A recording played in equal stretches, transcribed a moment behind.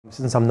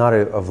Since I'm not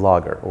a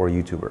vlogger or a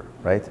YouTuber,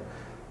 right?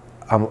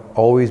 I'm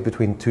always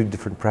between two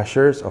different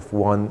pressures of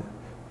one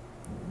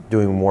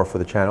doing more for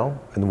the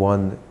channel and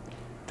one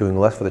doing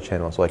less for the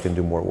channel so I can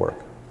do more work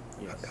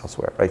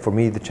elsewhere, right? For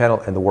me, the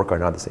channel and the work are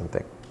not the same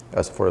thing.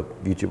 As for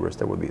YouTubers,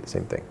 that would be the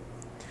same thing.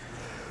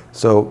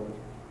 So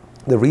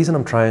the reason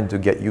I'm trying to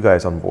get you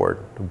guys on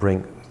board to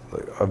bring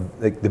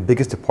like the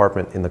biggest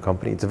department in the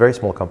company, it's a very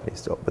small company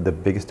still, but the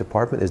biggest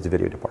department is the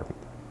video department.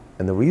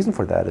 And the reason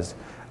for that is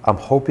I'm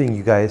hoping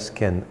you guys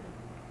can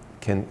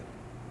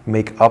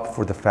make up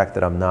for the fact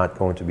that I'm not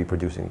going to be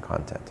producing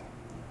content.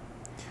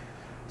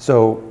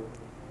 So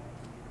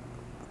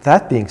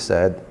that being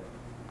said,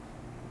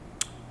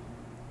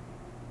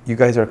 you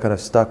guys are kind of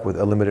stuck with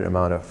a limited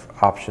amount of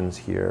options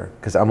here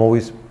because I'm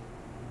always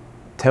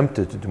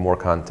tempted to do more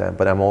content,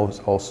 but I'm always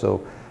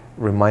also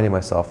reminding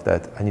myself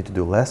that I need to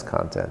do less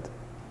content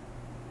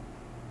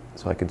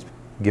so I can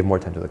give more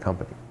time to the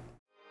company.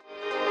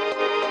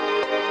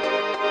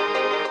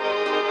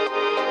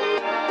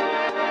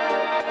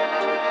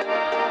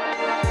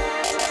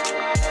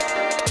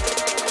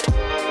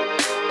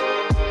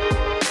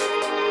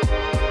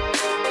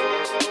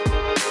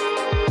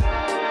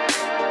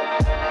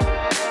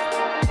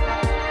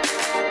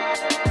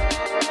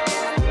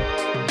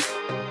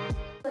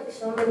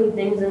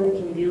 Things that we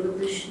can do with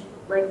this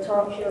like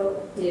talk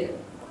show, if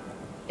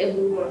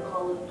we want to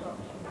call it a talk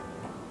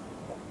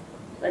show.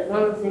 Like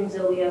one of the things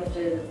that we have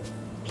to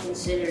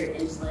consider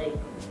is like,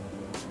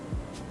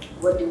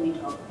 what do we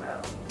talk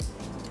about?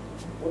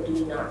 What do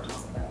we not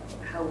talk about?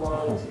 How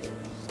long is it?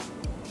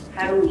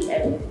 How do we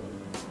edit it?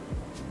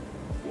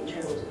 In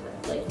terms of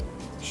that, like,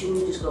 should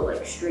we just go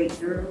like straight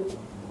through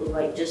with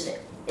like just an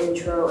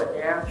intro and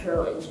an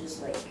outro and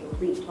just like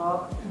complete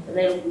talk? And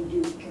then if we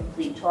do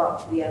complete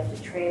talk, we have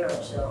to train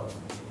ourselves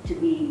to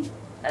be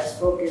as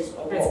focused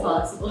on as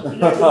possible. Because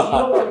you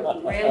don't want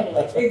to be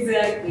rambling.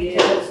 Exactly.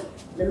 Because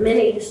the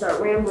minute you start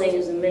rambling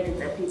is the minute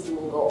that people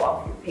will go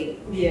off your page.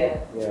 Yeah.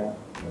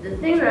 The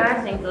thing that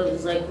I think of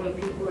is like when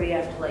people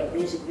react to like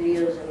music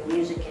videos and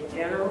music in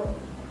general,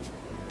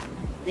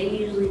 they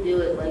usually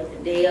do it like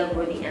the day of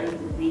or the end of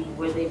the week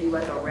where they do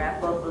like a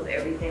wrap up of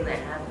everything that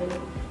happened.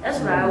 That's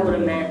what I would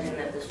imagine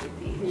that this would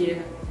be.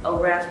 Yeah. A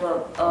wrap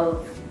up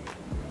of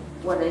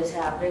what has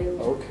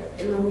happened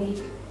in the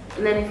week.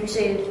 And then if you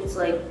say if it's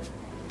like,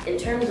 in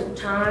terms of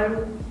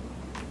time,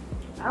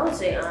 I would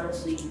say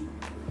honestly,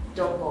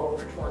 don't go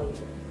over 20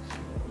 minutes.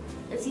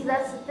 And see,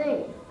 that's the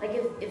thing. Like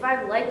if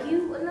I like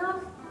you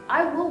enough,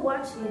 I will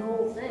watch the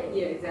whole thing.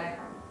 Yeah,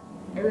 exactly.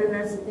 And then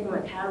that's the thing,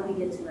 like how do we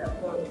get to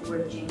that point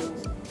where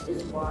James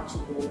is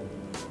watchable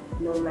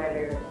no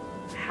matter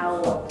how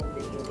long the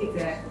video is?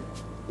 Exactly.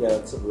 Yeah,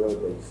 that's a really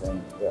big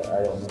thing that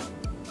I don't know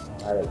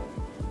how to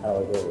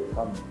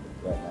overcome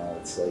right now.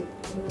 It's like,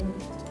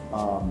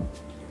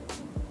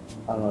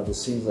 I don't know, it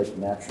just seems like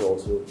natural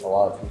to a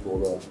lot of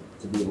people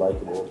to be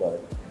likable,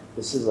 but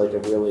this is like a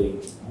really,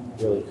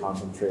 really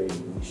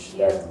concentrated niche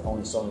that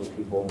only so many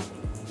people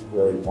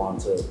really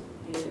want to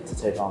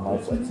take on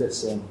life like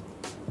this in.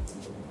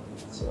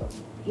 So.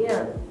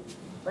 Yeah,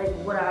 like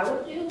what I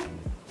would do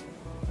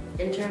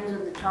in terms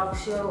of the talk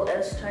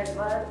show-esque type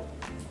vibe,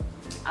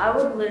 I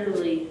would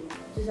literally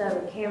just have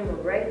a camera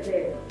right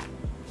there.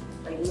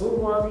 Like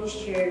move all these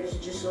chairs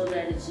just so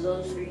that it's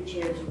those 3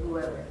 chairs or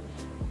whoever.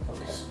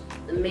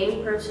 The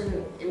main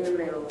person in the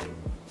middle,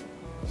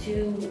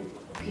 2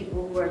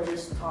 people who are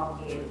just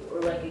talking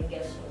or like a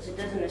guest host. It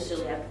doesn't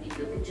necessarily have to be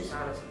good, it could just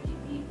honestly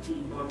be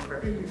one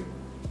person.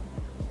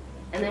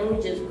 And then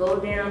we just go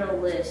down a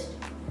list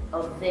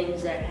of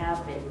things that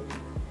happened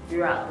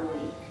throughout the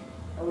week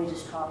and we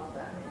just talk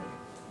about it.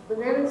 But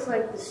then it's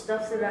like the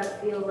stuff that I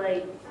feel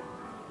like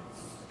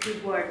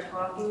people are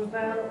talking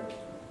about,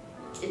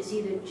 it's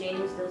either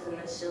James doesn't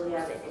necessarily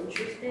have an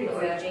interest in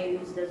or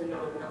James doesn't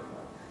know enough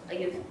of. Like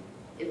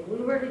if we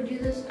were to do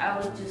this, I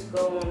would just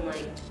go on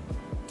like,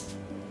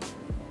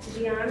 to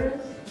be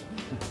honest,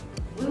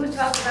 we would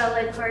talk about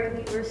like Cardi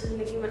B versus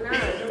Nicki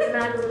Minaj. I'm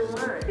not even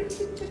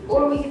lying.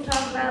 Or we could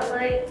talk about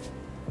like,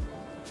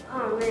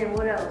 oh man,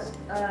 what else?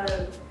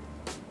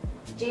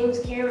 James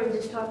Cameron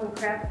just talking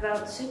crap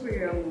about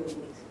superhero movies.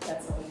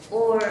 That's all.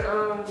 Or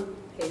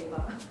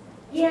K-pop.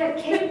 Yeah,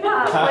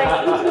 K-pop.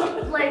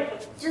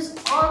 like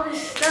just all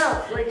this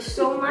stuff. Like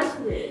so much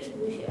of it.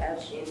 We should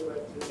actually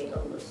like to make a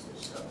list of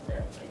stuff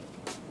that like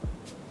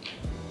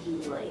he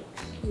likes.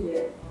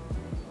 Yeah.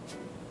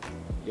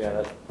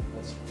 Yeah,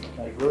 that's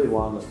like really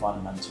one of the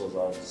fundamentals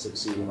of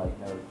succeeding, like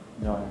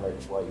knowing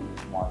like what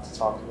you want to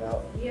talk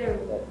about. Yeah.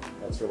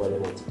 That's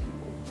relatable to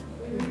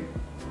people.